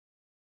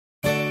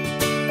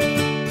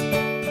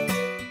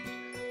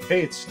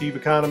Hey, it's Steve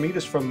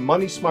Economides from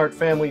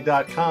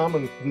MoneySmartFamily.com,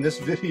 and in this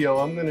video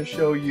I'm going to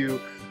show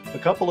you a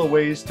couple of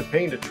ways to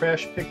paint a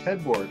trash-picked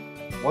headboard.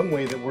 One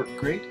way that worked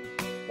great,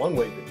 one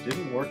way that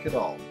didn't work at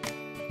all.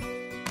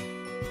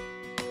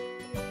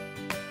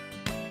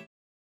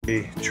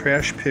 A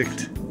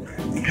trash-picked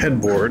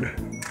headboard.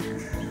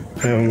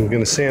 I'm going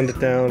to sand it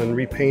down and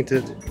repaint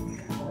it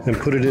and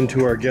put it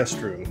into our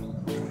guest room.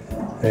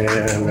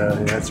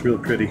 And that's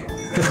really pretty.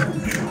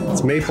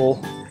 It's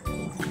maple,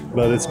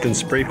 but it's been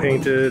spray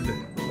painted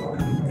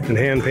and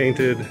hand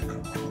painted,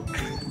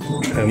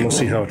 and we'll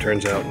see how it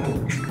turns out.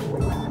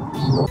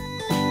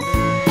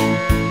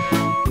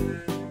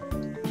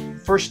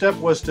 First step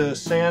was to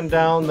sand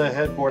down the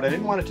headboard. I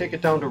didn't want to take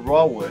it down to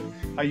raw wood.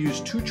 I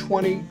used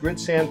 220 grit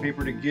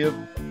sandpaper to give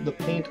the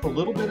paint a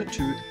little bit of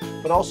tooth,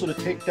 but also to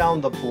take down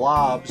the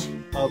blobs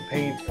of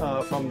paint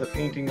from the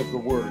painting of the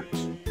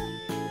words.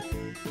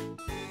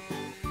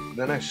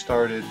 Then I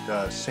started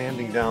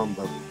sanding down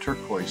the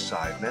turquoise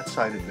side, and that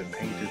side had been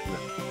painted with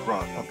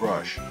a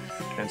brush,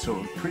 and so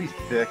it was pretty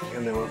thick,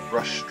 and there were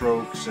brush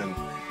strokes and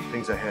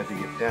things I had to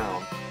get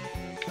down.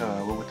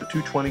 But with the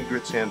 220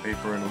 grit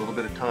sandpaper and a little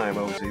bit of time,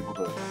 I was able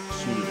to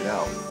smooth it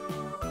out.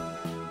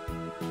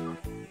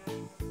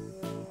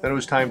 Then it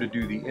was time to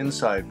do the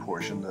inside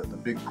portion, the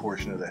big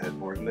portion of the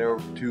headboard, and there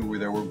were two where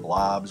there were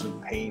blobs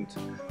of paint,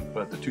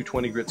 but the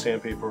 220 grit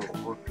sandpaper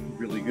worked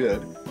really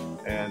good.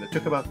 And it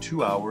took about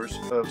 2 hours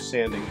of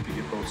sanding to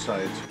get both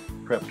sides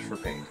prepped for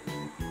paint.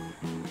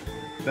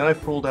 Then I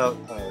pulled out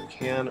a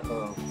can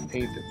of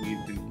paint that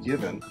we'd been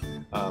given.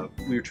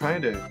 We were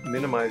trying to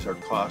minimize our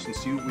costs and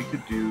see what we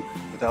could do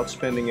without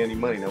spending any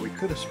money. Now, we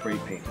could have spray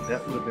painted.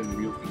 That would have been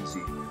real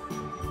easy.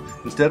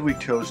 Instead, we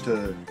chose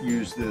to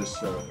use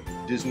this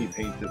Disney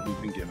paint that we've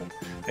been given.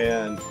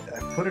 And I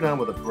put it on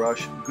with a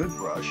brush, a good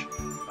brush,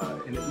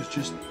 and it was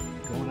just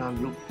going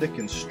on real thick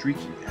and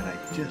streaky, and I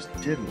just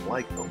didn't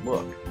like the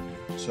look.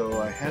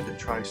 So I had to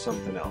try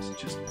something else. It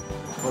just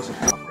wasn't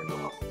covering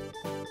well.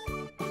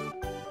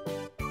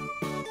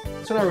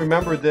 So I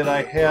remembered that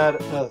I had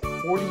a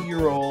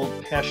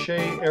 40-year-old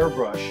Pache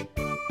airbrush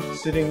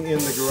sitting in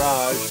the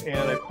garage,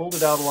 and I pulled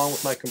it out along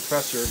with my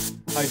compressor.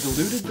 I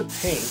diluted the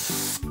paint,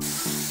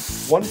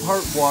 1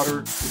 part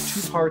water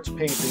to 2 parts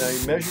paint, and I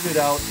measured it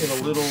out in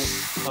a little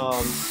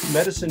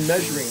medicine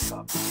measuring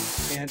cup,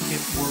 and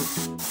it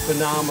worked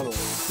phenomenally.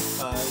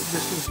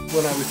 This was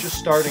when I was just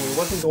starting. It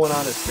wasn't going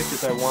on as thick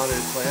as I wanted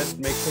it, so I had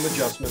to make some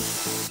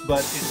adjustments,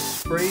 but it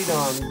sprayed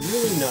on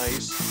really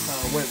nice,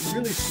 went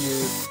really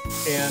smooth,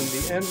 and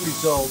the end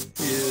result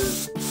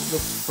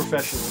looks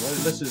professional.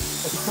 This is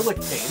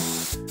acrylic paint,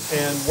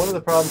 and one of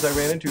the problems I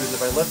ran into is if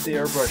I left the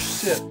airbrush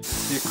sit,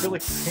 the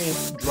acrylic paint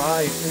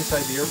dried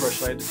inside the airbrush,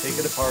 and I had to take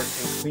it apart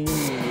and clean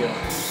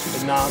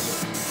the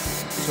nozzle.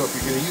 So if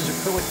you're going to use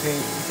acrylic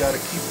paint, you got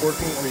to keep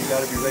working, or you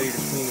got to be ready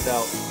to clean it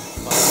out.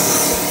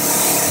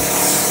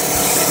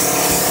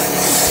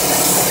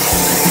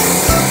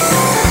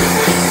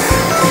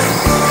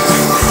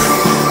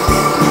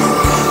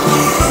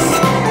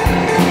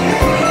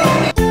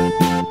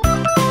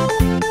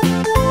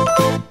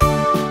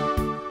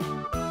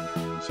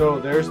 So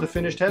there's the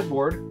finished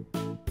headboard.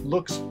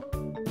 Looks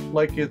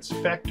like it's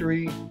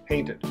factory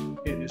painted.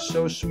 It is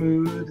so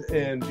smooth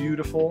and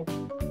beautiful,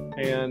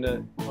 and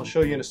I'll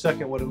show you in a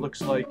second what it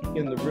looks like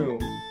in the room.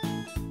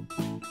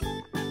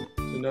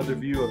 It's another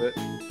view of it.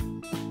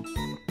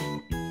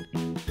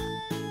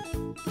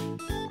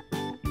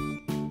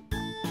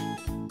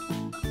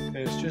 And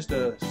it's just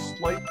a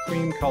slight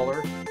cream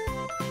color,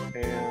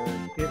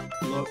 and it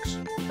looks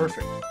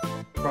perfect.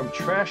 From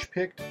trash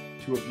picked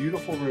to a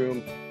beautiful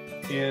room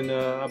in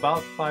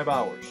about 5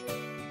 hours.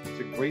 It's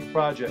a great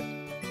project.